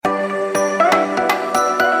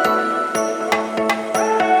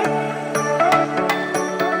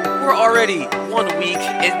week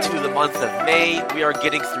into the month of May. We are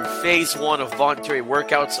getting through phase one of voluntary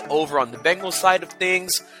workouts over on the Bengals side of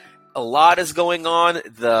things. A lot is going on.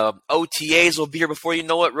 The OTAs will be here before you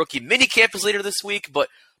know it. Rookie minicamp is later this week. But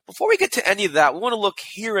before we get to any of that, we want to look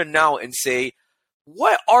here and now and say,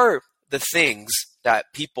 what are the things that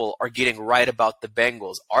people are getting right about the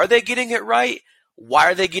Bengals? Are they getting it right?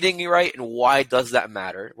 Why are they getting it right, and why does that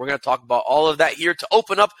matter? We're going to talk about all of that here to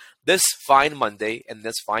open up this fine Monday and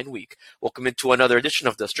this fine week. Welcome into another edition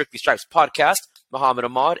of the Strictly Stripes podcast. Muhammad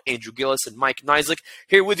Ahmad, Andrew Gillis, and Mike Nizick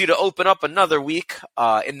here with you to open up another week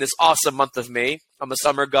in this awesome month of May. I'm a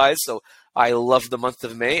summer guy, so I love the month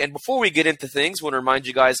of May. And before we get into things, I want to remind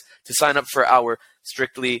you guys to sign up for our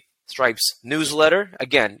Strictly Stripes newsletter.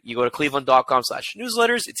 Again, you go to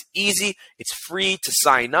cleveland.com/newsletters. It's easy. It's free to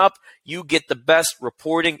sign up. You get the best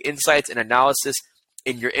reporting, insights, and analysis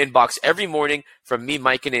in your inbox every morning from me,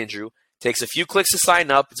 Mike, and Andrew. It takes a few clicks to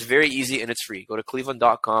sign up. It's very easy and it's free. Go to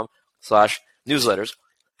cleveland.com/newsletters.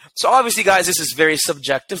 So obviously, guys, this is very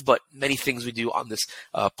subjective, but many things we do on this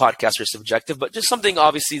podcast are subjective. But just something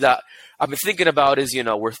obviously that I've been thinking about is,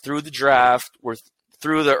 we're through the draft. We're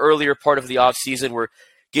through the earlier part of the offseason. We're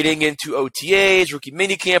getting into OTAs, rookie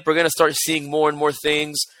minicamp. We're going to start seeing more and more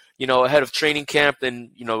things, ahead of training camp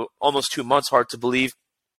in, almost 2 months, hard to believe.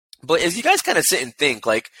 But as you guys kind of sit and think,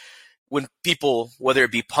 like when people, whether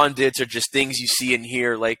it be pundits or just things you see and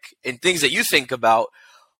hear, and things that you think about,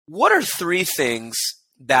 what are 3 things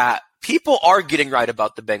that people are getting right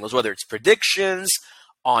about the Bengals, whether it's predictions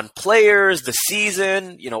on players, the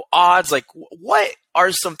season, odds? What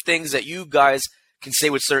are some things that you guys can say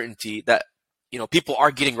with certainty that people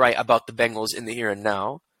are getting right about the Bengals in the here and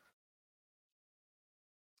now?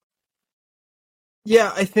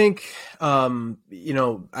 Yeah, I think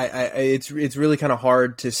it's really kind of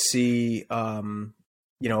hard to see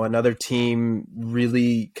another team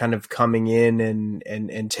really kind of coming in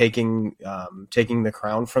and taking the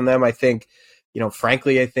crown from them. I think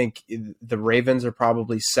frankly, I think the Ravens are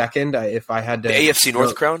probably second. If I had to, the AFC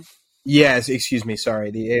North crown. Yes, excuse me,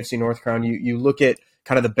 sorry, the AFC North crown. You look at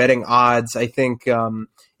kind of the betting odds. I think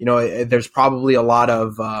there's probably a lot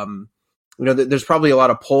of there's probably a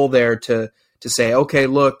lot of pull there to say, okay,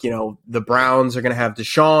 look, the Browns are going to have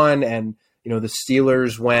Deshaun, and the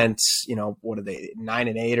Steelers went, what are they,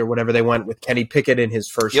 9-8 or whatever they went with Kenny Pickett in his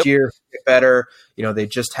first year, get better. They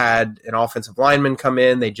just had an offensive lineman come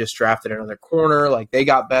in. They just drafted another corner. They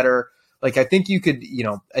got better. I think you could,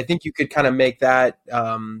 kind of make that,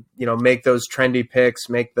 make those trendy picks,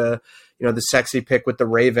 make the sexy pick with the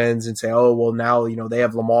Ravens and say, oh, well, now, they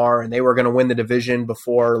have Lamar and they were going to win the division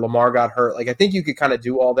before Lamar got hurt. I think you could kind of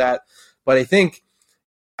do all that. But I think,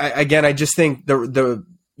 I just think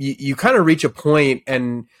you kind of reach a point,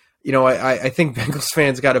 and, I think Bengals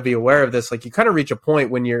fans got to be aware of this. You kind of reach a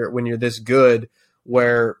point when you're this good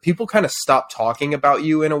where people kind of stop talking about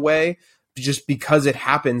you in a way, just because it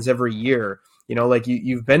happens every year.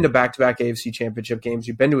 You've been to back-to-back AFC championship games.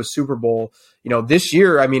 You've been to a Super Bowl. This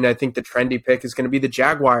year, I think the trendy pick is going to be the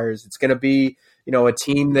Jaguars. It's going to be, a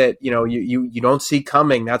team that, you don't see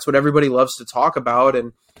coming. That's what everybody loves to talk about.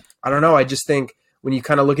 And I don't know. I just think when you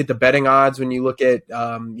kind of look at the betting odds, when you look at,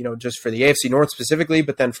 just for the AFC North specifically,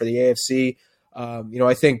 but then for the AFC,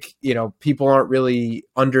 I think, people aren't really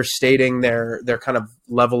understating their kind of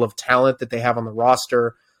level of talent that they have on the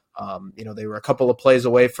roster. They were a couple of plays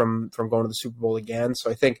away from going to the Super Bowl again.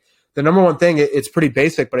 So I think the number one thing, it's pretty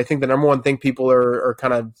basic, but I think the number one thing people are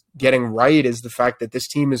kind of getting right is the fact that this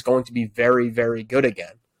team is going to be very, very good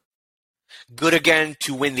again. Good again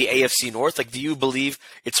to win the AFC North? Do you believe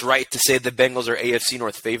it's right to say the Bengals are AFC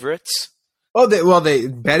North favorites? Oh, they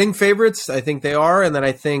betting favorites. I think they are. And then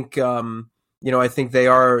I think, I think they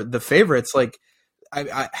are the favorites.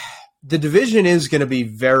 The division is going to be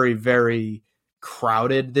very, very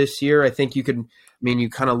crowded this year. I think you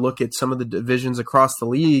kind of look at some of the divisions across the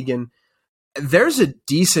league, and there's a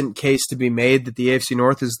decent case to be made that the AFC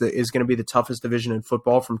North is going to be the toughest division in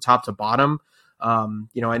football from top to bottom.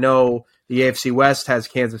 I know the AFC West has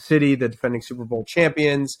Kansas City, the defending Super Bowl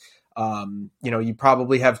champions. You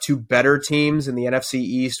probably have 2 better teams in the NFC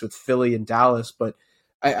East with Philly and Dallas, but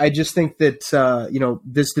I just think that,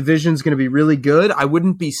 this division is going to be really good. I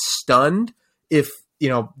wouldn't be stunned if,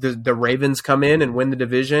 the Ravens come in and win the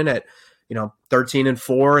division at,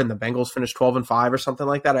 13-4 and the Bengals finish 12-5 or something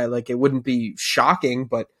like that. It wouldn't be shocking,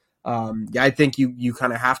 but I think you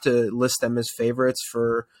kind of have to list them as favorites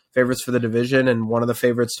for the division and one of the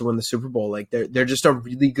favorites to win the Super Bowl. They're just a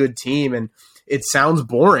really good team, and it sounds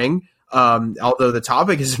boring. Although the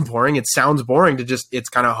topic isn't boring, it sounds boring to it's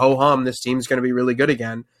kind of ho-hum. This team's going to be really good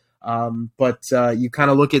again. But you kind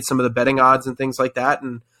of look at some of the betting odds and things like that,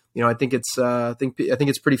 and I think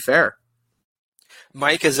it's pretty fair.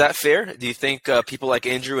 Mike, is that fair? Do you think people like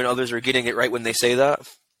Andrew and others are getting it right when they say that?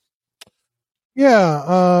 Yeah.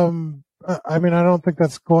 I mean, I don't think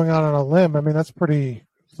that's going out on a limb. I mean, that's pretty.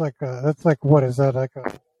 That's like what is that, like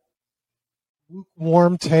a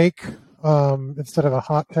lukewarm take instead of a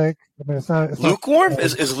hot take? I mean, it's not lukewarm.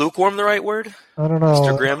 Is lukewarm the right word? I don't know,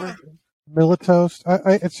 Mr. Grammar. Milquetoast.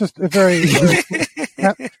 It's just a very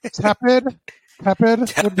tepid. Tepid.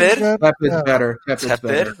 Tepid's better.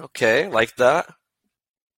 Tepid. Okay, like that.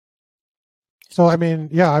 So I mean,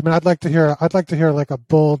 yeah. I mean, I'd like to hear like a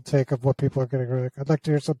bold take of what people are getting rid of. I'd like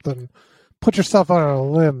to hear something. Put yourself out on a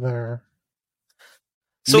limb there.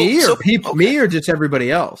 Me or just everybody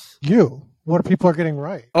else? You. What people are getting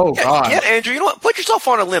right? Oh God. Yeah, Andrew. You know what? Put yourself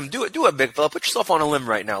on a limb. Do it, big fella. Put yourself on a limb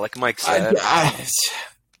right now, like Mike said.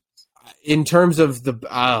 In terms of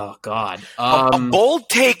oh God, a bold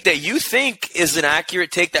take that you think is an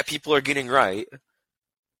accurate take that people are getting right.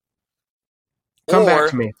 Come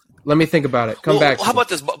back to me. Let me think about it. How about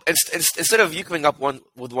this? Instead of you coming up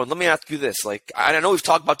with one, let me ask you this. Like, I know we've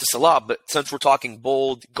talked about this a lot, but since we're talking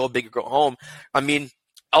bold, go big or go home, I mean,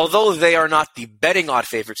 although they are not the betting odd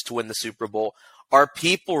favorites to win the Super Bowl, are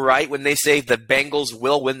people right when they say the Bengals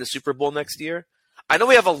will win the Super Bowl next year? I know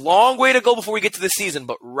we have a long way to go before we get to the season,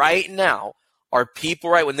 but right now, are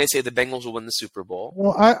people right when they say the Bengals will win the Super Bowl?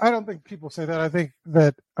 Well, I don't think people say that. I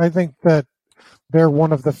think that they're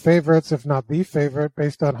one of the favorites, if not the favorite,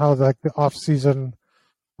 based on how the offseason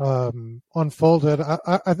unfolded.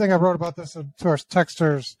 I think I wrote about this to our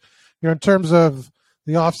texters. In terms of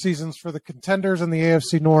the off seasons for the contenders in the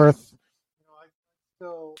AFC North,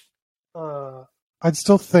 I'd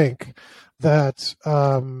still think that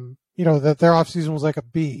that their off season was like a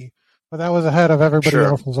B, but that was ahead of everybody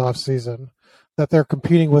else's off season that they're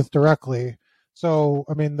competing with directly. So,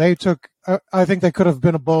 I mean, I think they could have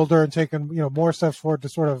been a bolder and taken, more steps forward to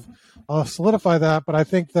sort of solidify that. But I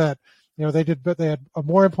think that, they had a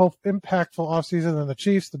more impactful offseason than the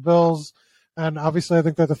Chiefs, the Bills, and obviously I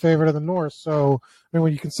think they're the favorite of the North. So, I mean,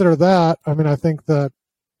 when you consider that, I mean, I think that,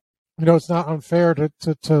 it's not unfair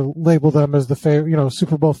to label them as the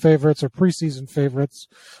Super Bowl favorites or preseason favorites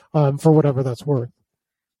for whatever that's worth.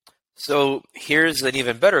 So here's an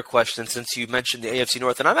even better question, since you mentioned the AFC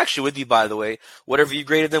North, and I'm actually with you, by the way. Whatever you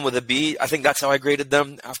graded them with a B, I think that's how I graded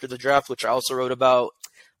them after the draft, which I also wrote about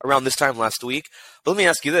around this time last week. But let me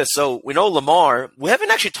ask you this. So we know Lamar, we haven't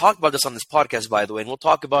actually talked about this on this podcast, by the way, and we'll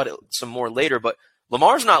talk about it some more later, but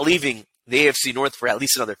Lamar's not leaving the AFC North for at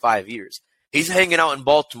least another 5 years. He's hanging out in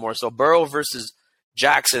Baltimore, so Burrow versus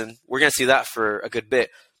Jackson, we're going to see that for a good bit.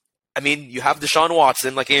 I mean, you have Deshaun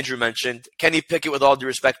Watson, like Andrew mentioned. Kenny Pickett, with all due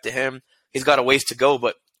respect to him, he's got a ways to go.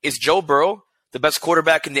 But is Joe Burrow the best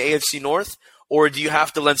quarterback in the AFC North, or do you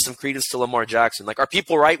have to lend some credence to Lamar Jackson? Like, are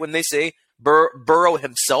people right when they say Burrow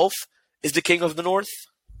himself is the king of the North?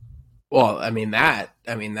 Well,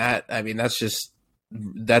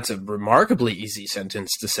 that's a remarkably easy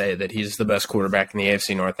sentence to say that he's the best quarterback in the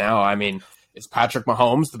AFC North now. I mean, is Patrick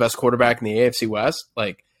Mahomes the best quarterback in the AFC West?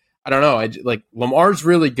 Like, I don't know. Lamar's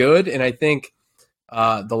really good, and I think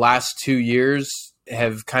the last 2 years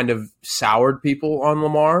have kind of soured people on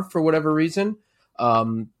Lamar for whatever reason.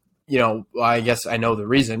 I guess I know the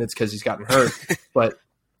reason. It's because he's gotten hurt, but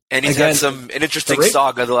and he's had an interesting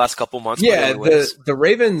saga the last couple months. Yeah, the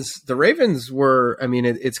Ravens were. I mean,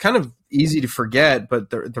 it's kind of easy to forget,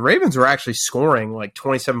 but the Ravens were actually scoring like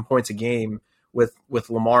 27 points a game with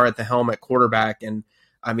Lamar at the helm at quarterback, and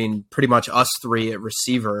I mean, pretty much us three at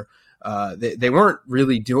receiver. They weren't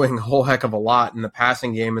really doing a whole heck of a lot in the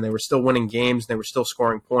passing game, and they were still winning games, and they were still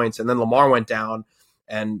scoring points. And then Lamar went down,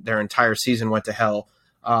 and their entire season went to hell.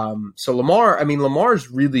 So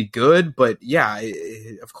Lamar's really good, but yeah,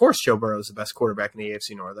 of course Joe Burrow is the best quarterback in the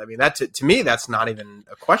AFC North. I mean, to me, that's not even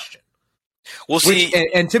a question. We'll see.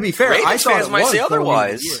 And to be fair, I thought fans might say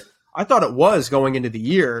otherwise. I thought it was going into the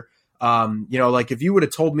year. Like if you would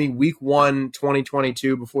have told me week 1,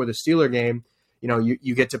 2022 before the Steeler game,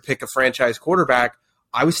 you get to pick a franchise quarterback,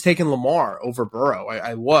 I was taking Lamar over Burrow.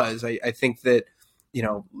 I think that,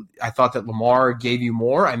 I thought that Lamar gave you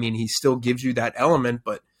more. I mean, he still gives you that element,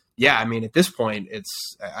 but yeah, I mean, at this point,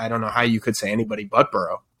 I don't know how you could say anybody but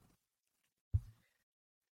Burrow.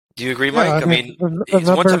 Do you agree, Mike? Yeah, I mean, he's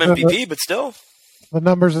a one-time MVP, but still. The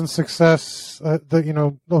numbers and success, over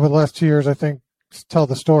the last 2 years, I think, tell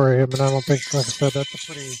the story. I mean, I don't think, like I said, that's a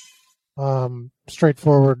pretty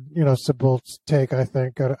straightforward, simple take, I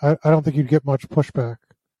think. I don't think you'd get much pushback.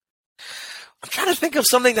 I'm trying to think of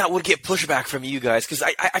something that would get pushback from you guys, because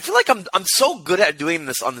I feel like I'm so good at doing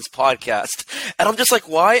this on this podcast, and I'm just like,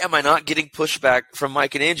 why am I not getting pushback from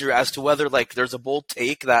Mike and Andrew as to whether like there's a bold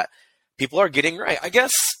take that people are getting right? I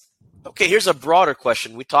guess. Okay, here's a broader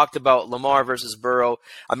question. We talked about Lamar versus Burrow.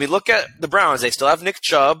 I mean, look at the Browns. They still have Nick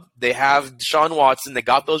Chubb. They have Deshaun Watson. They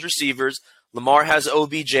got those receivers. Lamar has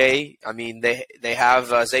OBJ. I mean, they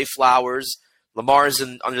have Zay Flowers. Lamar's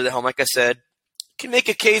under the helm, like I said. Can make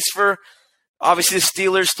a case for, obviously, the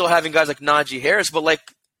Steelers still having guys like Najee Harris. But, like,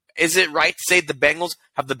 is it right to say the Bengals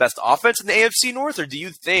have the best offense in the AFC North? Or do you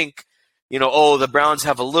think, the Browns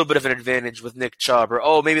have a little bit of an advantage with Nick Chubb,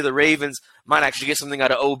 or maybe the Ravens might actually get something out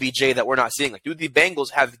of OBJ that we're not seeing? Like, do the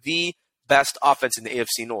Bengals have the best offense in the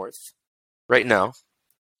AFC North right now?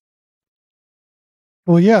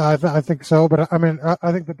 Well, yeah, I think so. But I mean,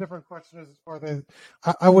 I think the different question is, are they?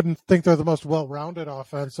 I wouldn't think they're the most well-rounded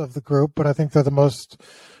offense of the group, but I think they're the most,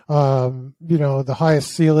 the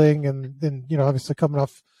highest ceiling, and then obviously coming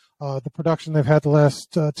off the production they've had the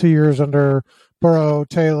last 2 years under Burrow,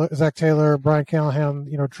 Zach Taylor, Brian Callahan,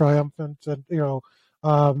 triumphant, and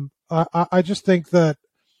I just think that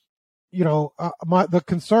the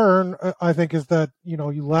concern I think is that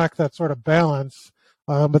you lack that sort of balance,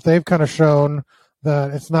 but they've kind of shown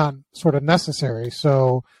that it's not sort of necessary.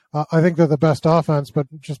 So I think they're the best offense, but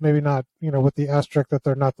just maybe not with the asterisk that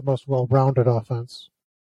they're not the most well-rounded offense.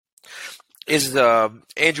 Is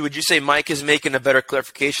Andrew, would you say Mike is making a better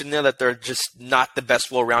clarification there that they're just not the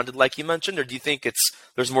best well-rounded like you mentioned, or do you think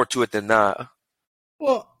there's more to it than that?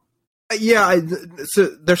 Well, yeah, so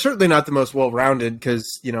they're certainly not the most well-rounded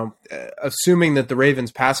because, assuming that the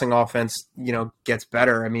Ravens passing offense, gets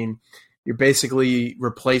better, I mean, you're basically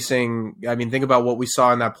replacing, think about what we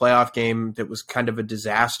saw in that playoff game that was kind of a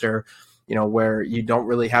disaster, where you don't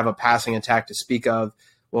really have a passing attack to speak of.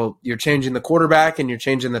 Well, you're changing the quarterback and you're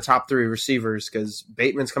changing the top three receivers because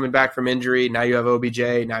Bateman's coming back from injury. Now you have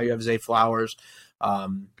OBJ. Now you have Zay Flowers.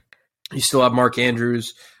 You still have Mark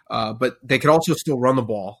Andrews. But they could also still run the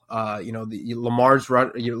ball. Lamar's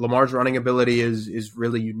running ability is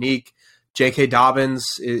really unique. J.K. Dobbins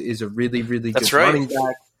is a really, really good running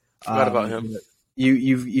back. Forgot about him.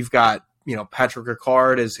 You've got Patrick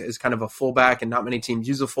Ricard as kind of a fullback, and not many teams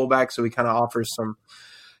use a fullback, so he kind of offers some.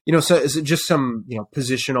 So is it just some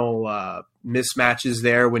positional mismatches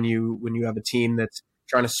there when you have a team that's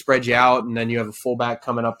trying to spread you out, and then you have a fullback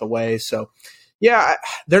coming up the way. So, yeah,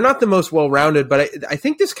 they're not the most well-rounded, but I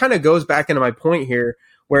think this kind of goes back into my point here,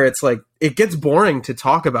 where it's like it gets boring to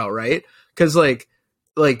talk about, right? Because like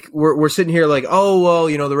we're sitting here like, oh well,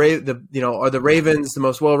 are the Ravens the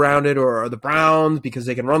most well-rounded, or are the Browns because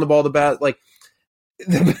they can run the ball the best? Like,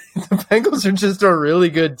 the Bengals are just a really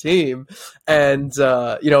good team, and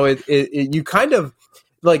you kind of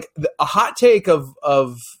like a hot take of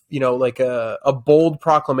like a bold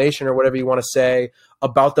proclamation or whatever you want to say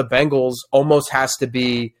about the Bengals almost has to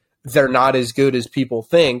be they're not as good as people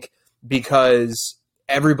think because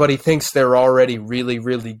everybody thinks they're already really,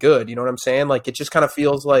 really good. You know what I'm saying? Like, it just kind of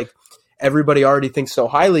feels like everybody already thinks so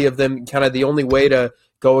highly of them. Kind of the only way to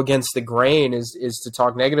go against the grain is to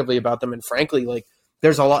talk negatively about them. And frankly, like,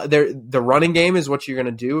 there's a lot there. The running game is what you're going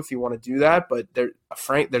to do if you want to do that, but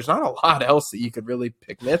there's not a lot else that you could really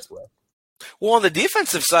pick nits with. Well, on the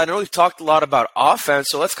defensive side, I know we've talked a lot about offense,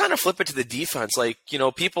 so let's kind of flip it to the defense. Like,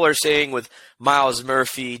 people are saying with Myles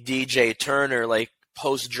Murphy, DJ Turner, like,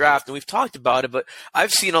 post-draft, and we've talked about it, but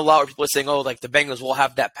I've seen a lot where people are saying, oh, like, the Bengals will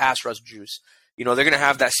have that pass rush juice. They're going to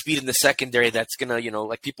have that speed in the secondary that's going to,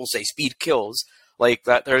 like people say, speed kills. Like,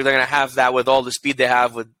 that they're going to have that with all the speed they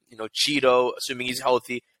have with, Cheeto, assuming he's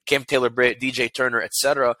healthy, Cam Taylor-Britt, DJ Turner,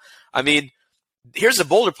 etc. I mean, here's a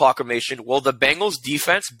bolder proclamation. Will the Bengals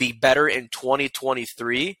defense be better in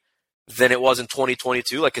 2023 than it was in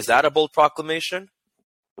 2022? Like, is that a bold proclamation?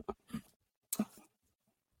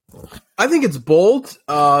 I think it's bold.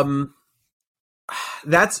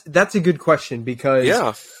 That's a good question because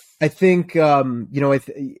I think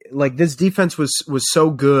like this defense was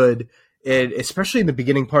so good, especially in the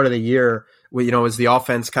beginning part of the year. As the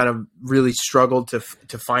offense kind of really struggled to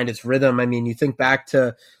find its rhythm. I mean, you think back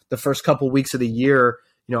to the first couple weeks of the year.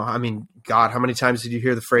 I mean, God, how many times did you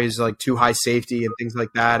hear the phrase like too high safety and things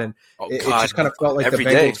like that? And it just kind of felt like the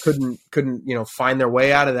Bengals couldn't find their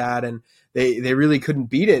way out of that, and they really couldn't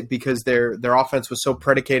beat it because their offense was so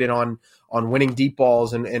predicated on winning deep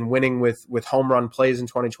balls and winning with home run plays in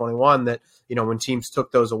 2021 that when teams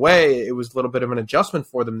took those away, it was a little bit of an adjustment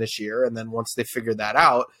for them this year. And then once they figured that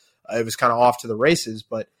out, it was kind of off to the races.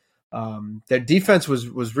 But their defense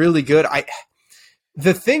was really good.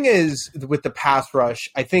 The thing is with the pass rush,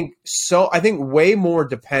 I think way more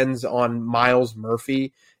depends on Myles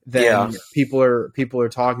Murphy than people are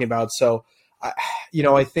talking about. So,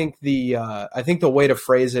 I think the way to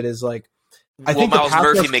phrase it is like, I think Miles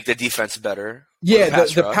Murphy make the defense better. Yeah,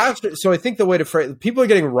 the pass. So I think the way to phrase, people are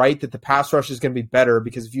getting right that the pass rush is going to be better,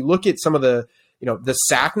 because if you look at some of the, the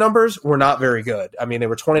sack numbers were not very good. I mean, they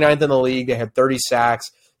were 29th in the league. They had 30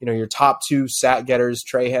 sacks. Your top two sack getters,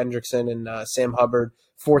 Trey Hendrickson and Sam Hubbard,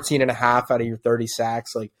 14 and a half out of your 30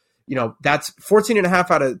 sacks. Like, that's 14 and a half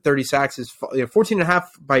out of 30 sacks is 14 and a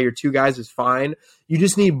half by your two guys is fine. You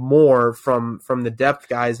just need more from the depth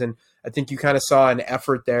guys. And I think you kind of saw an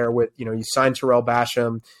effort there with, you signed Terrell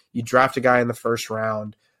Basham, you draft a guy in the first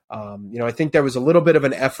round. I think there was a little bit of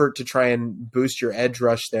an effort to try and boost your edge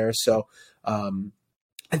rush there. So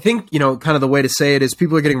I think, kind of the way to say it is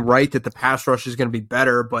people are getting right that the pass rush is going to be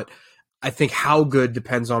better, but I think how good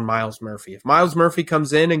depends on Miles Murphy. If Miles Murphy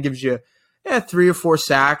comes in and gives you 3 or 4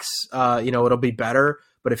 sacks, it'll be better.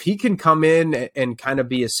 But if he can come in and kind of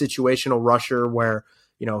be a situational rusher where,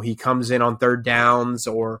 he comes in on third downs,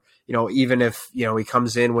 or, even if, he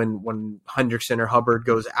comes in when Hendrickson or Hubbard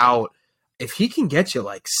goes out, if he can get you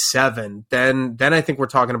like 7, then I think we're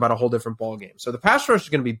talking about a whole different ballgame. So the pass rush is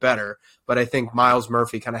going to be better, but I think Miles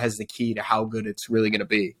Murphy kind of has the key to how good it's really going to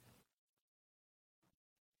be.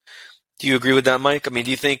 Do you agree with that, Mike? I mean,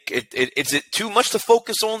 do you think is it too much to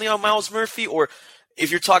focus only on Miles Murphy, or if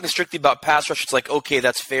you're talking strictly about pass rush, it's like, okay,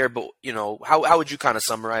 that's fair, but how would you kind of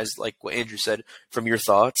summarize like what Andrew said from your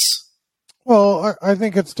thoughts? Well, I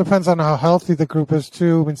think it depends on how healthy the group is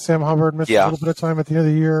too. I mean, Sam Hubbard missed a little bit of time at the end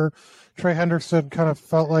of the year. Trey Hendrickson kind of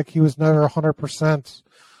felt like he was never 100%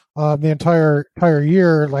 the entire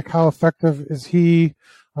year. Like, how effective is he?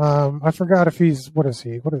 I forgot if what is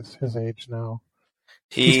his age now?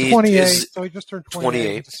 He's 28, so he just turned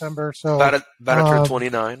 28 in December. So about to turn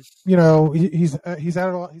 29. He's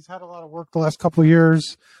had a lot of work the last couple of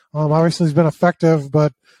years. Obviously, he's been effective,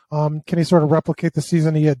 but can he sort of replicate the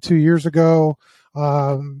season he had 2 years ago?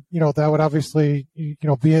 That would obviously, be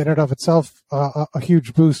in and of itself a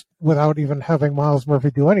huge boost without even having Miles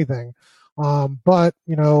Murphy do anything. But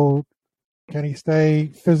can he stay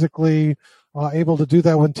physically able to do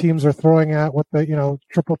that when teams are throwing at what the,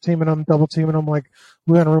 triple teaming them, double teaming them, like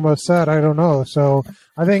Luan Rumo said? I don't know. So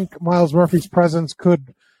I think Miles Murphy's presence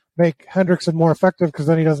could make Hendrickson more effective, because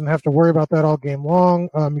then he doesn't have to worry about that all game long.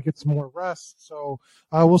 He gets more rest. So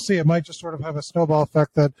we'll see. It might just sort of have a snowball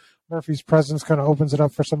effect that Murphy's presence kind of opens it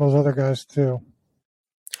up for some of those other guys too.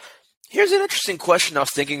 Here's an interesting question I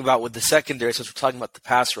was thinking about with the secondary, since we're talking about the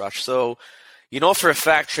pass rush. So, for a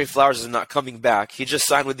fact, Trey Flowers is not coming back. He just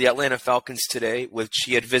signed with the Atlanta Falcons today, which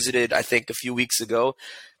he had visited, I think, a few weeks ago.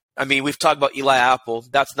 I mean, we've talked about Eli Apple.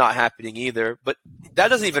 That's not happening either. But that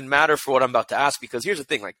doesn't even matter for what I'm about to ask, because here's the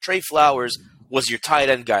thing. Like, Trey Flowers was your tight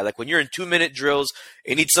end guy. Like, when you're in 2-minute drills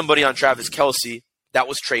and you need somebody on Travis Kelce, that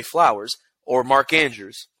was Trey Flowers. Or Mark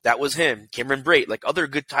Andrews. That was him. Cameron Brate. Like, other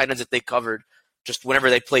good tight ends that they covered just whenever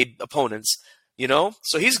they played opponents.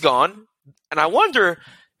 So he's gone. And I wonder,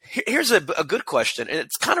 here's a good question, and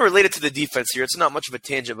it's kind of related to the defense here. It's not much of a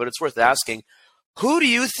tangent, but it's worth asking. Who do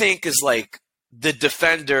you think is, like, the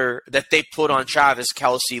defender that they put on Travis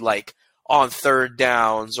Kelce, like, on third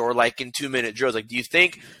downs or, like, in 2-minute drills? Like, do you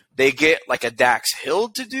think they get, like, a Dax Hill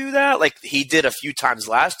to do that, like he did a few times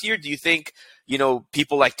last year? Do you think,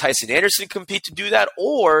 people like Tyson Anderson compete to do that?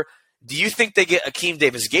 Or do you think they get Akeem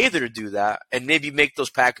Davis-Gaither to do that and maybe make those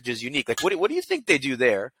packages unique? Like, what do you think they do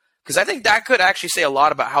there? Because I think that could actually say a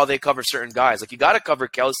lot about how they cover certain guys. Like, you got to cover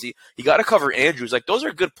Kelce. You got to cover Andrews. Like, those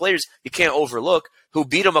are good players you can't overlook, who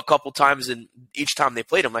beat him a couple times in each time they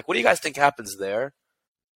played him. Like, what do you guys think happens there?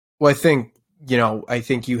 Well, I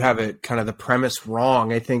think you have it kind of the premise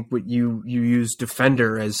wrong. I think what you use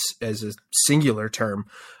defender as a singular term.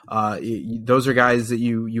 Those are guys that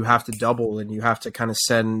you have to double, and you have to kind of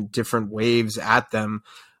send different waves at them.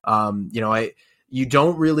 You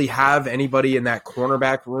don't really have anybody in that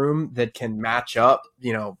cornerback room that can match up,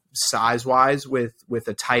 size wise with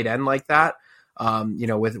a tight end like that,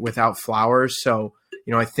 without Flowers. So,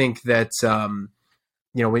 I think that,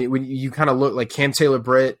 when you kind of look like Cam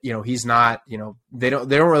Taylor-Britt, he's not, they don't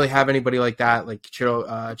really have anybody like that, like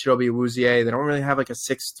Chidobe Awuzie. They don't really have like a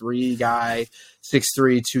 6'3" guy,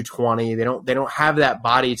 6'3", 220. They don't have that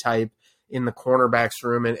body type in the cornerbacks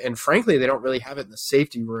room. And frankly, they don't really have it in the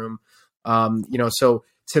safety room. So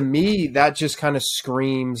to me, that just kind of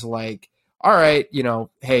screams like, all right,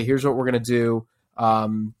 hey, here's what we're going to do.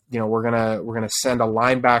 We're going to send a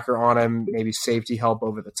linebacker on him, maybe safety help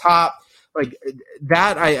over the top. Like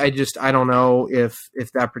that, I don't know if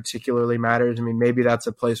that particularly matters. I mean, maybe that's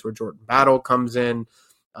a place where Jordan Battle comes in,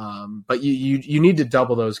 but you need to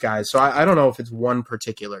double those guys. So I don't know if it's one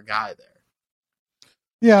particular guy there.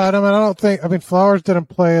 Yeah, and I don't think. I mean, Flowers didn't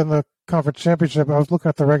play in the conference championship. I was looking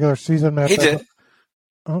at the regular season match. He did.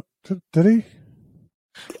 Oh, did he?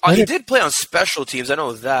 He did play on special teams. I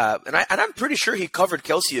know that, and I'm pretty sure he covered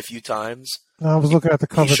Kelsey a few times. I was looking at the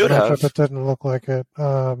coverage matchup. It didn't look like it.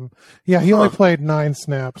 Yeah, he only played 9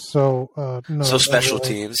 snaps, so no. So special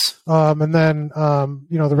teams. And then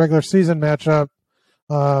the regular season matchup.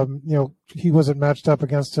 He wasn't matched up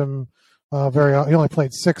against him he only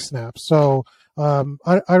played 6 snaps. So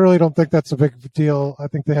I really don't think that's a big deal. I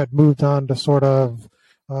think they had moved on to sort of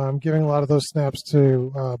giving a lot of those snaps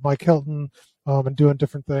to Mike Hilton and doing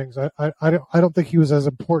different things. I don't think he was as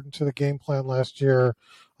important to the game plan last year.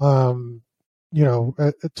 To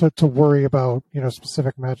worry about,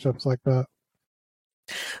 specific matchups like that.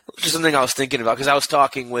 Just something I was thinking about, because I was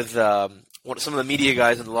talking with some of the media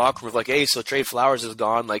guys in the locker room, like, hey, so Trey Flowers is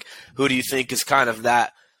gone. Like, who do you think is kind of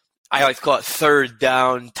that, I like to call it third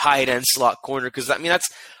down, tight end slot corner? Because, I mean, that's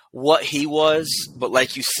what he was. But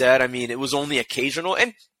like you said, I mean, it was only occasional.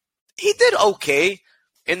 And he did okay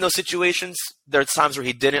in those situations. There are times where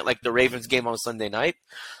he didn't, like the Ravens game on Sunday night.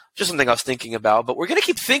 Just something I was thinking about. But we're going to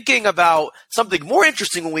keep thinking about something more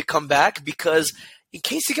interesting when we come back, because in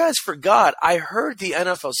case you guys forgot, I heard the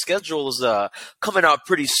NFL schedule is coming out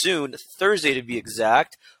pretty soon, Thursday to be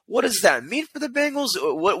exact. What does that mean for the Bengals?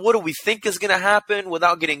 What do we think is going to happen?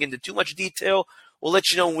 Without getting into too much detail, we'll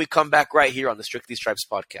let you know when we come back right here on the Strictly Stripes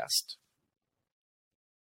podcast.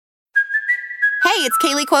 Hey, it's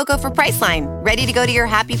Kaylee Cuoco for Priceline. Ready to go to your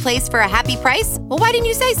happy place for a happy price? Well, why didn't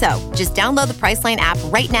you say so? Just download the Priceline app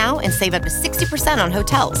right now and save up to 60% on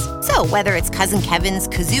hotels. So whether it's Cousin Kevin's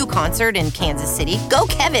Kazoo Concert in Kansas City, go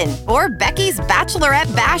Kevin, or Becky's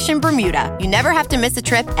Bachelorette Bash in Bermuda, you never have to miss a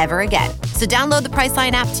trip ever again. So download the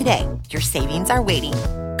Priceline app today. Your savings are waiting.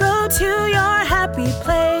 Go to your happy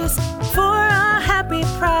place for a happy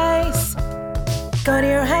price. Go to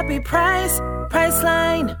your happy price,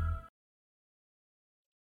 Priceline.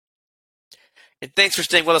 And thanks for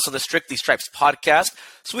staying with us on the Strictly Stripes podcast.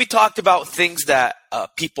 So we talked about things that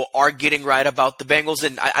people are getting right about the Bengals,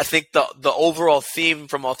 and I think the overall theme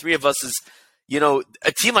from all three of us is, a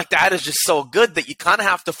team like that is just so good that you kind of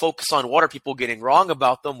have to focus on what are people getting wrong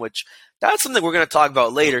about them, which that's something we're going to talk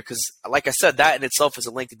about later, because like I said, that in itself is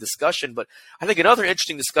a lengthy discussion. But I think another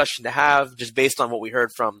interesting discussion to have, just based on what we heard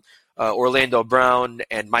from Orlando Brown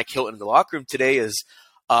and Mike Hilton in the locker room today, is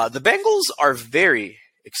the Bengals are very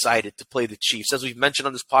excited to play the Chiefs. As we've mentioned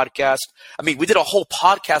on this podcast, I mean, we did a whole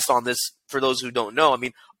podcast on this for those who don't know. I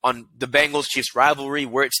mean, on the Bengals-Chiefs rivalry,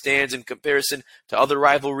 where it stands in comparison to other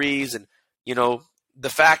rivalries, and, the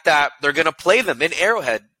fact that they're going to play them in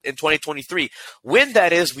Arrowhead in 2023. When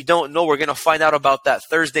that is, we don't know. We're going to find out about that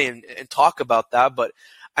Thursday and talk about that. But,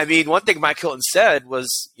 I mean, one thing Mike Hilton said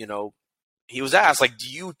was, he was asked, like, do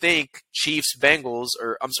you think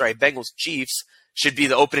Bengals-Chiefs should be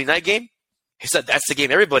the opening night game? He said that's the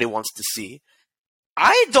game everybody wants to see.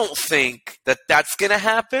 I don't think that that's going to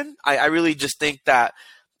happen. I really just think that,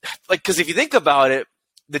 because if you think about it,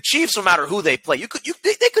 the Chiefs, no matter who they play,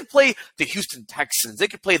 they could play the Houston Texans. They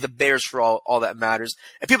could play the Bears for all that matters.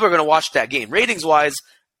 And people are going to watch that game. Ratings-wise,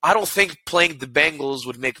 I don't think playing the Bengals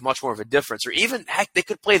would make much more of a difference. Or even, heck, they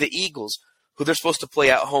could play the Eagles, who they're supposed to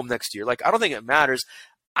play at home next year. Like, I don't think it matters.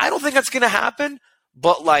 I don't think that's going to happen.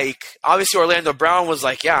 But, obviously Orlando Brown was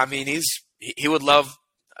like, yeah, I mean, he would love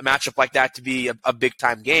a matchup like that to be a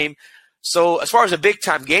big-time game. So as far as a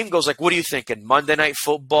big-time game goes, what are you thinking? Monday Night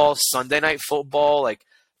Football, Sunday Night Football,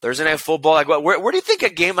 Thursday Night Football? Where do you think a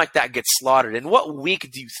game like that gets slaughtered? And what week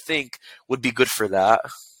do you think would be good for that?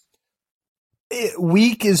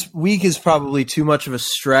 Week is probably too much of a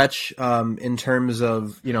stretch in terms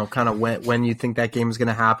of, kind of when you think that game is going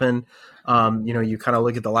to happen. You kind of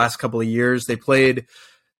look at the last couple of years. They played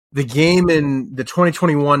the game in the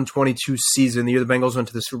 2021-22 season, the year the Bengals went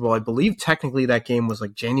to the Super Bowl. I believe technically that game was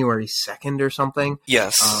January 2nd or something.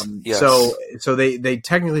 Yes. Yes. So they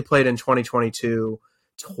technically played in 2022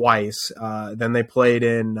 twice. Then they played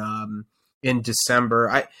in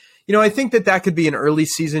December. I think that could be an early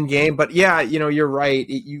season game, but yeah, you're right.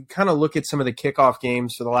 You kind of look at some of the kickoff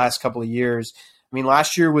games for the last couple of years. I mean,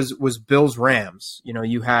 last year was Bills Rams.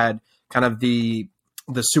 You had kind of the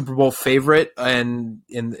Super Bowl favorite and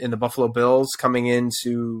in the Buffalo Bills coming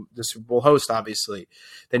into the Super Bowl host, obviously.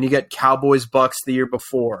 Then you get Cowboys Bucks the year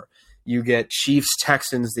before. You get Chiefs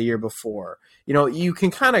Texans the year before. You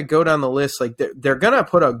can kind of go down the list. They're going to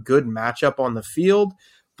put a good matchup on the field,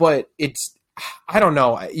 but I don't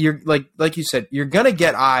know. You're like you said, you're going to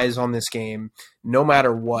get eyes on this game no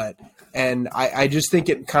matter what. And I just think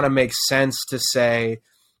it kind of makes sense to say,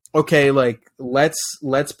 okay,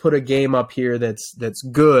 let's put a game up here that's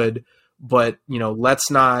good, but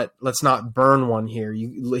let's not burn one here.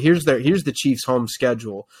 Here's the Chiefs' home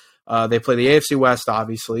schedule. They play the AFC West,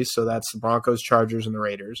 obviously, so that's the Broncos, Chargers, and the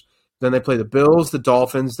Raiders. Then they play the Bills, the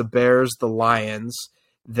Dolphins, the Bears, the Lions,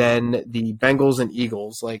 then the Bengals and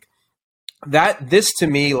Eagles. Like that, this to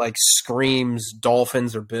me like screams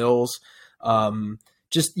Dolphins or Bills.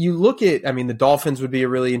 Just you look at, the Dolphins would be a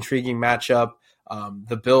really intriguing matchup.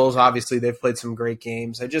 The Bills, obviously, they've played some great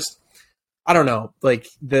games. I don't know. Like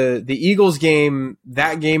the Eagles game,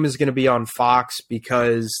 that game is going to be on Fox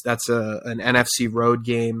because that's an NFC road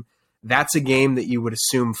game. That's a game that you would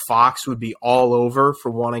assume Fox would be all over for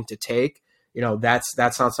wanting to take.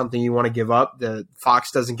 That's not something you want to give up. The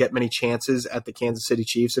Fox doesn't get many chances at the Kansas City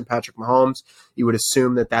Chiefs and Patrick Mahomes. You would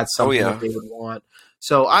assume that that's something that they would want.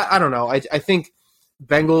 So I don't know. I think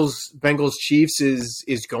Bengals Chiefs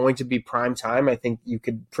is going to be prime time. I think you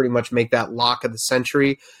could pretty much make that lock of the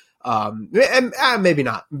century. And maybe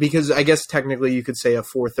not, because I guess technically you could say a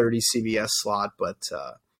 4:30 CBS slot, but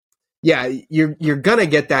yeah, you're gonna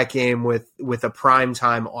get that game with a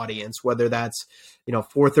primetime audience, whether that's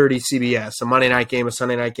 4:30 CBS, a Monday night game, a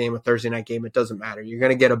Sunday night game, a Thursday night game. It doesn't matter. You're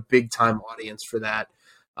gonna get a big time audience for that.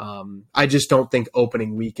 I just don't think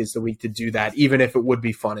opening week is the week to do that, even if it would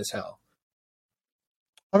be fun as hell.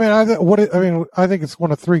 I think it's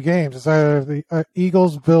one of three games. It's either the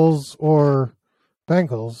Eagles, Bills, or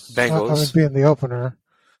Bengals. Being the opener.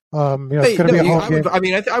 It's going to be a home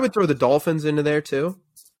game. I would throw the Dolphins into there too.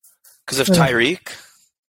 Because of Tyreek?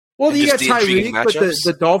 Well, you got Tyreek, but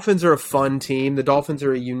the Dolphins are a fun team. The Dolphins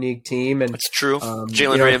are a unique team. And that's true.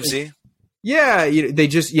 Jalen Ramsey. Yeah,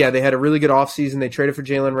 they had a really good offseason. They traded for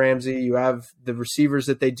Jalen Ramsey. You have the receivers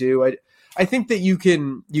that they do. I think that you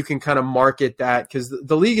can kind of market that, because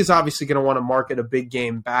the league is obviously going to want to market a big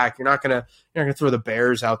game back. You're not going to throw the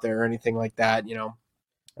Bears out there or anything like that,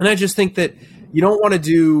 And I just think that you don't want to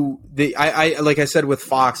do like I said with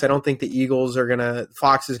Fox, I don't think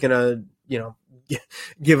Fox is gonna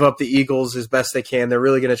give up the Eagles as best they can. They're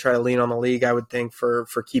really going to try to lean on the league, I would think, for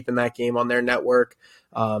keeping that game on their network.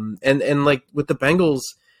 And like with the Bengals,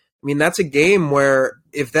 that's a game where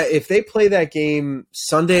if they play that game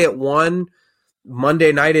Sunday at 1,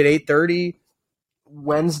 Monday night at 8:30,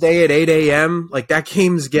 Wednesday at 8 a.m., like that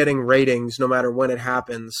game's getting ratings no matter when it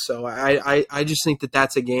happens. So I just think that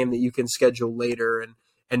that's a game that you can schedule later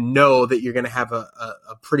and know that you're going to have a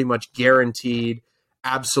pretty much guaranteed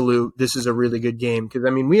absolute, this is a really good game. Because,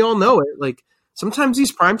 we all know it. Like sometimes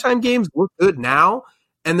these primetime games look good now,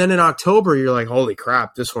 and then in October you're like, holy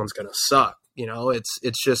crap, this one's going to suck.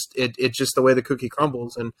 It's just the way the cookie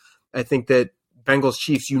crumbles. And I think that Bengals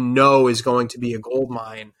Chiefs, is going to be a gold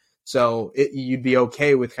mine. So you'd be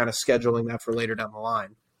okay with kind of scheduling that for later down the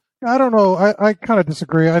line. I don't know. I kind of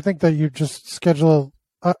disagree. I think that you just schedule.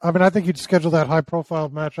 I think you'd schedule that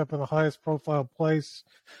high-profile matchup in the highest-profile place.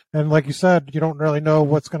 And like you said, you don't really know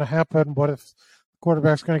what's going to happen. What if the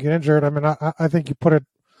quarterback's going to get injured? I think you put it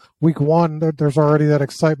week 1, there's already that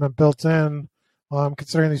excitement built in,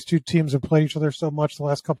 considering these two teams have played each other so much the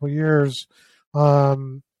last couple of years.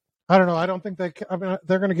 I don't know. I don't think they're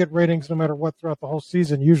going to get ratings no matter what throughout the whole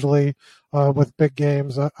season, usually with big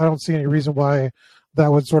games. I don't see any reason why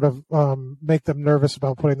that would sort of make them nervous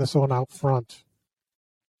about putting this one out front.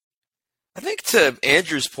 I think to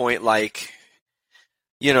Andrew's point, I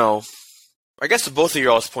guess to both of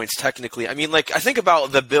your all's points, technically, I think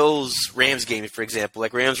about the Bills-Rams game, for example.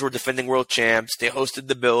 Like, Rams were defending world champs. They hosted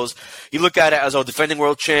the Bills. You look at it as defending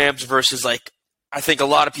world champs versus, I think a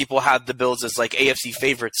lot of people had the Bills as, AFC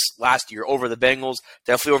favorites last year over the Bengals,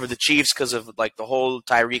 definitely over the Chiefs because of, the whole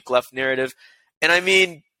Tyreek left narrative.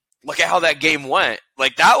 And, look at how that game went.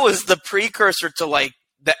 That was the precursor to,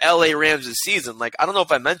 the LA Rams' season. I don't know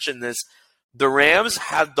if I mentioned this. The Rams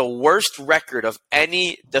had the worst record of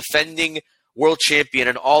any defending world champion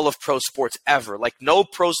in all of pro sports ever. No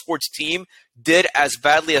pro sports team did as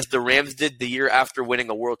badly as the Rams did the year after winning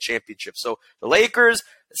a world championship. So the Lakers,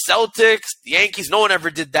 the Celtics, the Yankees, no one ever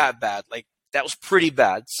did that bad. That was pretty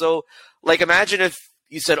bad. So, imagine if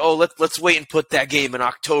you said, oh, let's wait and put that game in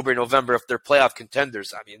October, November if they're playoff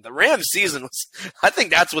contenders. The Rams season was, I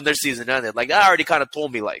think that's when their season ended. That already kind of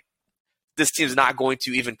told me, this team's not going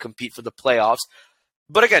to even compete for the playoffs.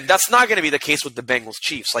 But again, that's not going to be the case with the Bengals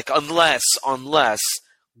Chiefs. Unless,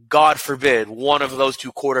 God forbid, one of those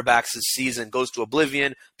two quarterbacks this season goes to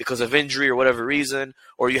oblivion because of injury or whatever reason,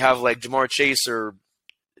 or you have Jamar Chase or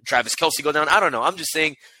Travis Kelce go down. I don't know. I'm just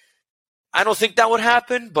saying, I don't think that would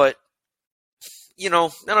happen, but I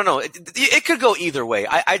don't know. It could go either way.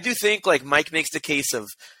 I do think Mike makes the case of,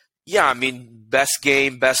 best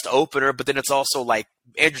game, best opener, but then it's also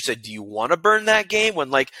Andrew said, do you want to burn that game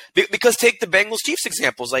when because take the Bengals Chiefs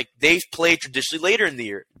examples, they've played traditionally later in the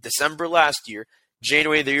year, December last year,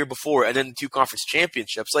 January the year before, and then the 2 conference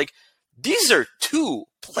championships. These are 2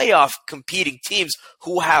 playoff competing teams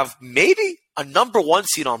who have maybe a number 1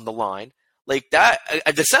 seed on the line.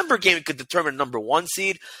 A December game could determine number 1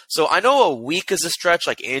 seed. So I know a week is a stretch,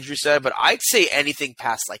 like Andrew said, but I'd say anything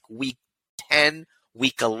past week 10,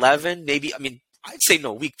 week 11, maybe. I mean, I'd say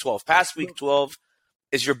no, week 12. Past week 12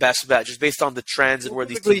 is your best bet, just based on the trends and where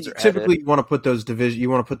these teams are headed. Typically, you want to put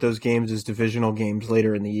those games as divisional games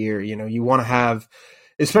later in the year. You want to have,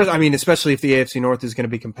 especially if the AFC North is going to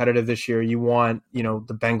be competitive this year. You want the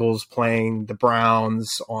Bengals playing the Browns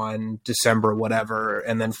on December whatever,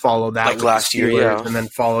 and then follow that with last the Steelers, year, yeah. and then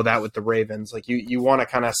follow that with the Ravens. You want to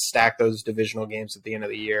kind of stack those divisional games at the end of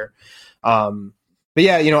the year. But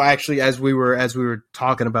yeah, actually, as we were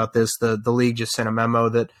talking about this, the league just sent a memo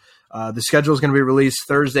that the schedule is going to be released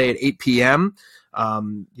Thursday at 8 p.m.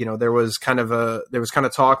 There was kind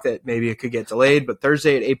of talk that maybe it could get delayed, but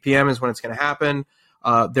Thursday at 8 p.m. is when it's going to happen.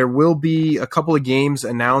 There will be a couple of games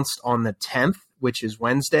announced on the 10th, which is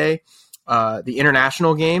Wednesday. The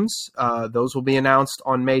international games, those will be announced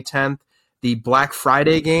on May 10th. The Black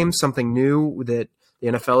Friday game, something new that the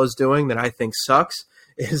NFL is doing that I think sucks,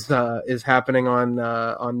 is happening on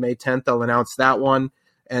May 10th. They'll announce that one.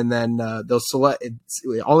 And then they'll select.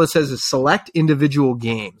 All it says is select individual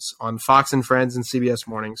games on Fox and Friends and CBS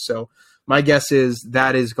Mornings. So my guess is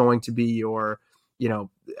that is going to be your,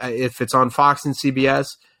 if it's on Fox and CBS,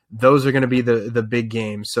 those are going to be the big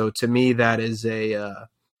games. So to me, that is hey,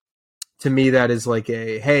 if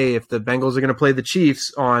the Bengals are going to play the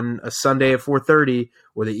Chiefs on a Sunday at 4:30,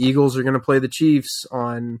 or the Eagles are going to play the Chiefs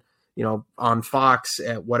on Fox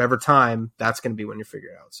at whatever time, that's going to be when you figure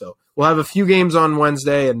it out. So we'll have a few games on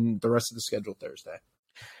Wednesday and the rest of the schedule Thursday.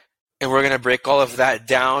 And we're going to break all of that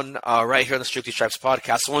down right here on the Strictly Stripes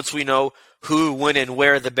podcast. So once we know who, when, and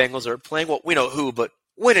where the Bengals are playing, well, we know who, but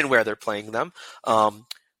when and where they're playing them.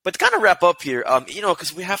 But to kind of wrap up here,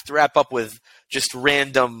 because we have to wrap up with just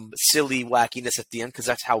random, silly wackiness at the end, because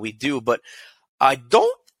that's how we do. But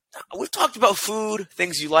we've talked about food,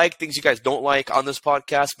 things you like, things you guys don't like on this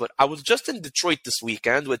podcast, but I was just in Detroit this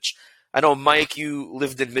weekend, which I know, Mike, you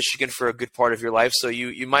lived in Michigan for a good part of your life, so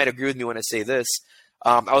you might agree with me when I say this.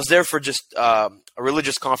 I was there for just a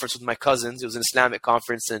religious conference with my cousins. It was an Islamic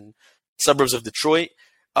conference in suburbs of Detroit.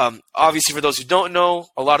 Obviously, for those who don't know,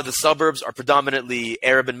 a lot of the suburbs are predominantly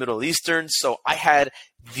Arab and Middle Eastern, so I had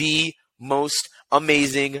the most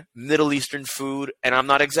amazing Middle Eastern food, and I'm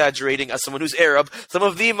not exaggerating as someone who's Arab, some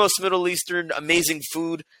of the most Middle Eastern amazing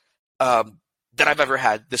food that I've ever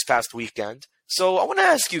had this past weekend. So I want to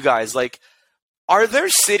ask you guys, are there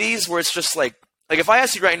cities where it's just if I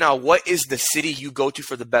ask you right now, what is the city you go to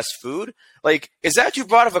for the best food? Is that too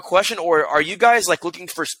broad of a question, or are you guys looking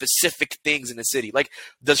for specific things in the city?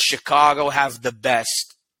 Does Chicago have the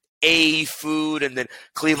best A food, and then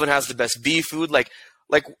Cleveland has the best B food?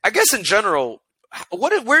 I guess in general,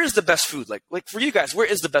 where is the best food? For you guys, where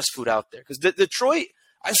is the best food out there? Because Detroit,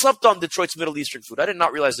 I slept on Detroit's Middle Eastern food. I did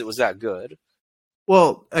not realize it was that good.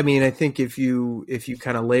 Well, I mean, I think if you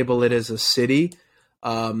kind of label it as a city,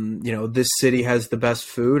 this city has the best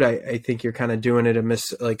food. I think you're kind of doing it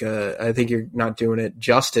I think you're not doing it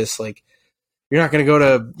justice. You're not going to go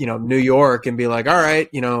to New York and be all right,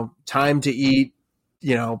 time to eat.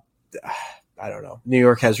 I don't know. New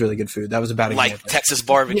York has really good food. That was a bad example. Texas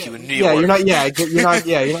barbecue in New York. You're not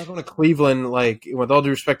going to Cleveland. With all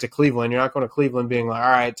due respect to Cleveland, you're not going to Cleveland being all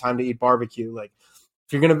right, time to eat barbecue.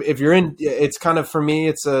 If you're in, it's kind of, for me,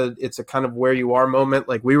 it's a kind of where you are moment.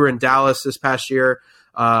 We were in Dallas this past year.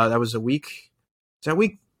 That was week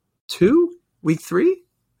 2, week 3?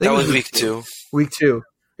 That was week 2. Week 2.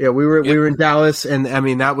 Yeah, we were in Dallas, and I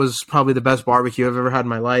mean that was probably the best barbecue I've ever had in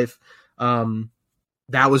my life.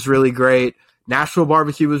 That was really great. Nashville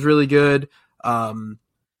barbecue was really good. I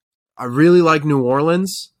really like New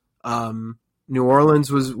Orleans. New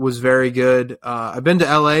Orleans was very good. I've been to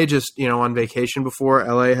LA just, on vacation before.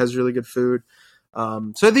 LA has really good food.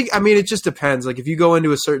 So I think, it just depends. If you go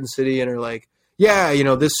into a certain city and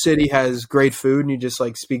are this city has great food, and you just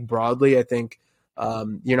speak broadly, I think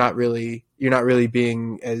you're not really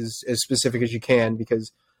being as specific as you can,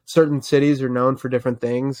 because certain cities are known for different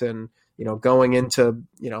things. And,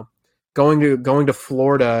 going to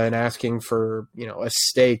Florida and asking for, a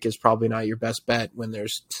steak is probably not your best bet when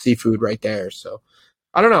there's seafood right there. So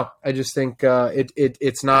I don't know. I just think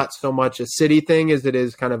it's not so much a city thing as it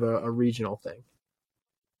is kind of a regional thing.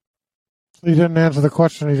 You didn't answer the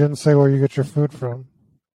question. You didn't say where you get your food from.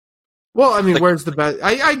 Well, I mean, Like- where's the best?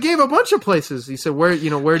 I gave a bunch of places. He said, where do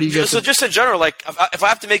you get? So just in general, like if I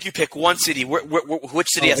have to make you pick one city, which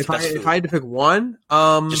city has the best food? If I had to pick one,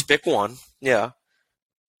 Just pick one. Yeah.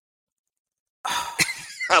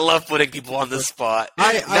 I love putting people on the spot.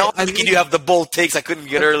 Now I'm thinking you have the bold takes I couldn't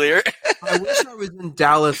get earlier. I wish I was in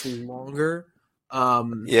Dallas longer.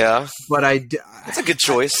 Yeah, but that's a good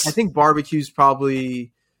choice. I think barbecue's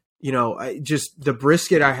probably, just the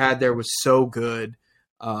brisket I had there was so good.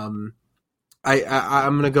 I'm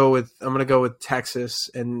gonna go with Texas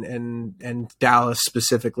and Dallas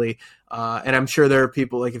specifically, and I'm sure there are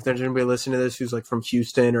people, like, if there's anybody listening to this who's like from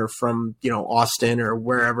Houston or from Austin or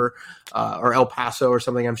wherever, or El Paso or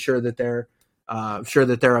something, I'm sure that they're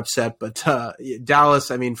upset. But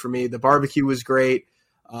Dallas, I mean, for me, the barbecue was great.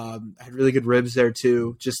 I had really good ribs there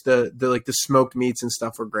too. Just the smoked meats and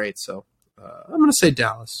stuff were great. So I'm gonna say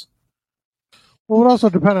Dallas. Well, it would also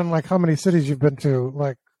depend on like how many cities you've been to.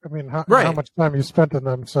 Like, I mean, how much time you spent in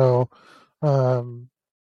them. So,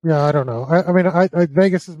 yeah, I don't know. I mean,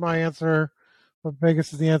 Vegas is my answer, but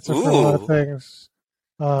Vegas is the answer for a lot of things.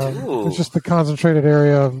 It's just the concentrated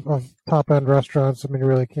area of top end restaurants. I mean, you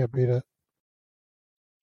really can't beat it.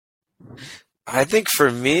 I think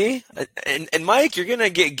for me, and Mike, you're gonna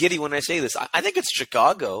get giddy when I say this. I think it's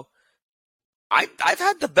Chicago. I've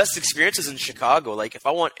had the best experiences in Chicago. Like, if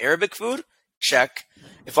I want Arabic food, check.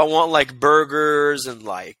 If I want like burgers and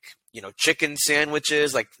like, chicken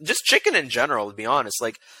sandwiches, like just chicken in general, to be honest,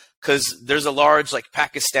 like, cause there's a large like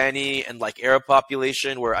Pakistani and like Arab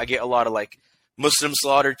population where I get a lot of like Muslim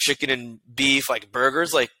slaughtered chicken and beef, like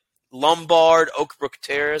burgers, like Lombard, Oakbrook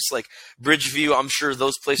Terrace, like Bridgeview. I'm sure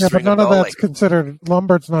those places. Yeah, but none of that's considered.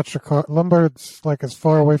 Lombard's not Chicago. Lombard's like as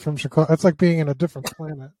far away from Chicago. It's like being in a different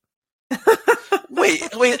planet.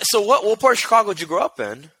 Wait. So what part of Chicago did you grow up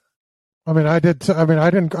in? I mean, I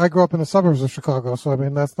didn't. I grew up in the suburbs of Chicago, so I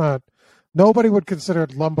mean, that's not. Nobody would consider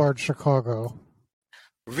Lombard Chicago.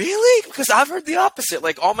 Really? Because I've heard the opposite.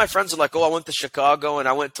 Like, all my friends are like, "Oh, I went to Chicago and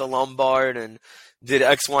I went to Lombard and did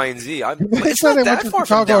X, Y, and Z." It's not that far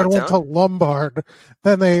from downtown. And went to Lombard,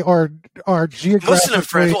 then they are geographically Muslim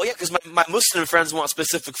friends. Well, yeah, because my Muslim friends want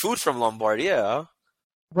specific food from Lombard. Yeah.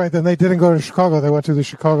 Right. Then they didn't go to Chicago. They went to the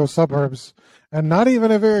Chicago suburbs, and not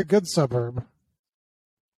even a very good suburb.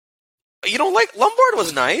 You don't like Lombard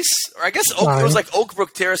was nice, or I guess it was like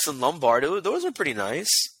Oakbrook Terrace and Lombard. Those are pretty nice.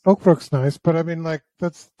 Oakbrook's nice, but I mean, like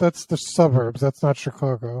that's the suburbs. That's not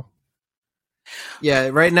Chicago. Yeah,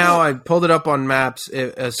 right now I pulled it up on maps,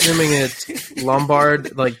 assuming it's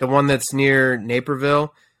Lombard, like the one that's near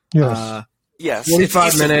Naperville. Yes. Yes.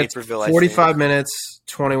 45 minutes. 45 minutes.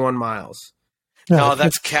 21 miles. No,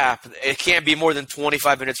 that's cap. It can't be more than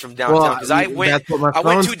 25 minutes from downtown because I went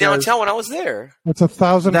to downtown when I was there. It's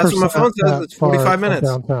 1,000%. That's what my phone says. It's 45 minutes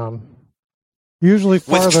downtown. Usually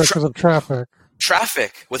farther because of traffic. Probably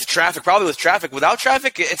with traffic. Without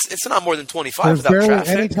traffic, it's not more than 25. There's without barely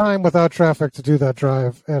traffic. any time without traffic to do that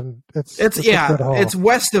drive, and it's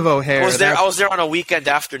west of O'Hare. I was there on a weekend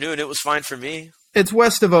afternoon. It was fine for me. It's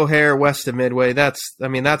west of O'Hare, west of Midway. That's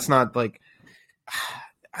not like.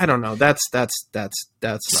 I don't know. That's not.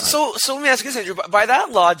 So let me ask you this, Andrew. By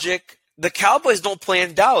that logic, the Cowboys don't play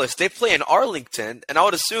in Dallas. They play in Arlington, and I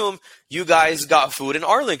would assume you guys got food in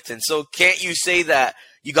Arlington. So can't you say that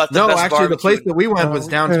you got the best barbecue? No, actually, the place that we went was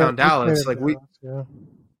downtown Dallas.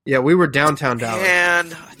 We were downtown Dallas.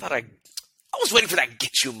 And I was waiting for that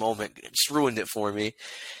get you moment. It just ruined it for me.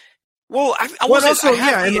 Well, and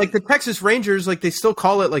like the Texas Rangers, like they still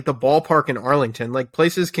call it like the ballpark in Arlington. Like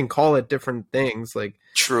places can call it different things. Like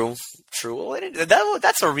true. Well,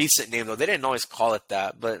 that's a recent name though. They didn't always call it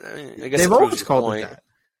that, but I guess they've always called it that.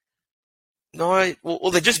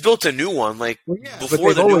 No, they just built a new one. Like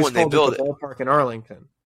before the new one, they built the ballpark in Arlington.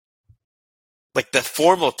 Like the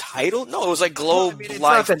formal title? No, it was like Globe it's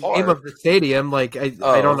Life not the Park. name of the stadium. Like I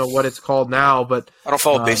don't know what it's called now, but I don't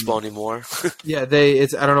follow baseball anymore. Yeah, I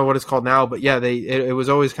don't know what it's called now, but yeah, it was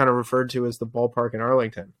always kind of referred to as the ballpark in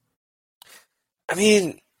Arlington. I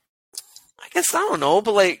mean, I guess I don't know,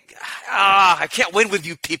 but like, I can't win with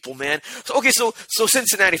you people, man. So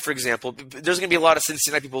Cincinnati, for example, there's gonna be a lot of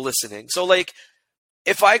Cincinnati people listening. So like,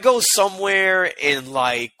 if I go somewhere in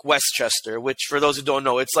like Westchester, which for those who don't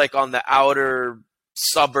know, it's like on the outer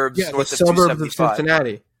suburbs north of 275. Of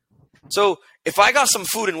Cincinnati. So if I got some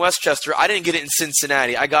food in Westchester, I didn't get it in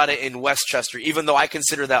Cincinnati. I got it in Westchester, even though I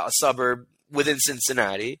consider that a suburb within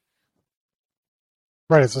Cincinnati.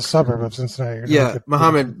 Right, it's a suburb of Cincinnati. Yeah,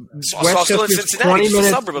 Mohammed. Westchester's 20 minutes. A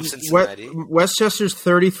suburb of Cincinnati. Westchester's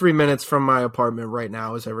 33 minutes from my apartment right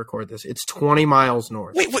now as I record this. It's 20 miles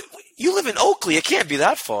north. Wait, you live in Oakley. It can't be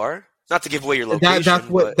that far. Not to give away your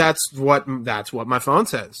location. That's what my phone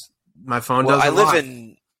says. My phone Well, does.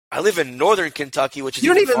 I live in northern Kentucky, which is You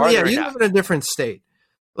don't even even. farther Yeah, you now. live in a different state.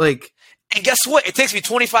 Like, And guess what? It takes me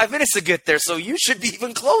 25 minutes to get there, so you should be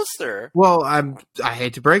even closer. well, I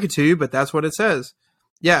hate to break it to you, but that's what it says.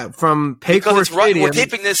 Yeah, from Paycor Because it's right. Stadium. We're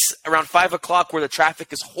taping this around 5 o'clock, where the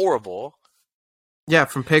traffic is horrible. Yeah,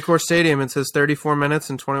 from Paycor Stadium, it says 34 minutes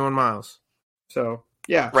and 21 miles. So,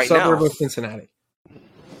 yeah, Right suburb now. of Cincinnati.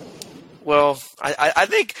 Well, I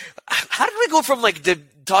think, how did we go from like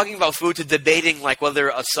talking about food to debating like whether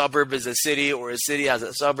a suburb is a city or a city has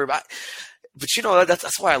a suburb? But you know,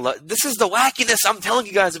 that's why I love. This is the wackiness I'm telling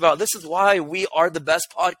you guys about. This is why we are the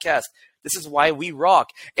best podcast. This is why we rock.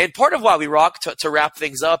 And part of why we rock, to wrap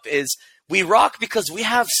things up, is we rock because we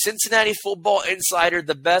have Cincinnati Football Insider,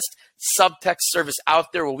 the best subtext service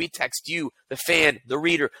out there, where we text you, the fan, the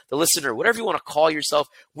reader, the listener, whatever you want to call yourself.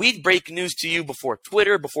 We break news to you before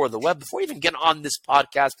Twitter, before the web, before you even get on this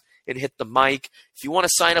podcast and hit the mic. If you want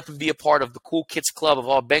to sign up and be a part of the Cool Kids Club of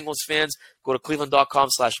all Bengals fans, go to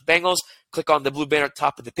cleveland.com/Bengals. Click on the blue banner at the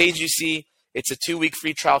top of the page you see. It's a 2-week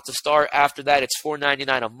free trial to start. After that, it's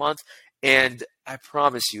 $4.99 a month. And I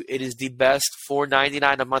promise you, it is the best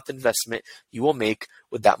 $4.99 a month investment you will make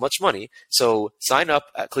with that much money. So sign up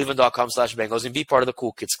at cleveland.com/Bengals and be part of the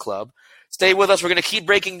Cool Kids Club. Stay with us. We're going to keep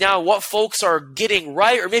breaking down what folks are getting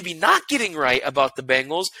right or maybe not getting right about the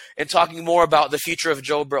Bengals, and talking more about the future of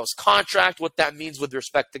Joe Burrow's contract, what that means with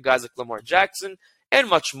respect to guys like Lamar Jackson, and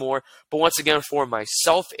much more. But once again, for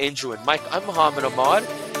myself, Andrew, and Mike, I'm Muhammad Ahmad.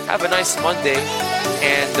 Have a nice Monday.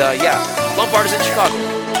 And, Lombard is in Chicago.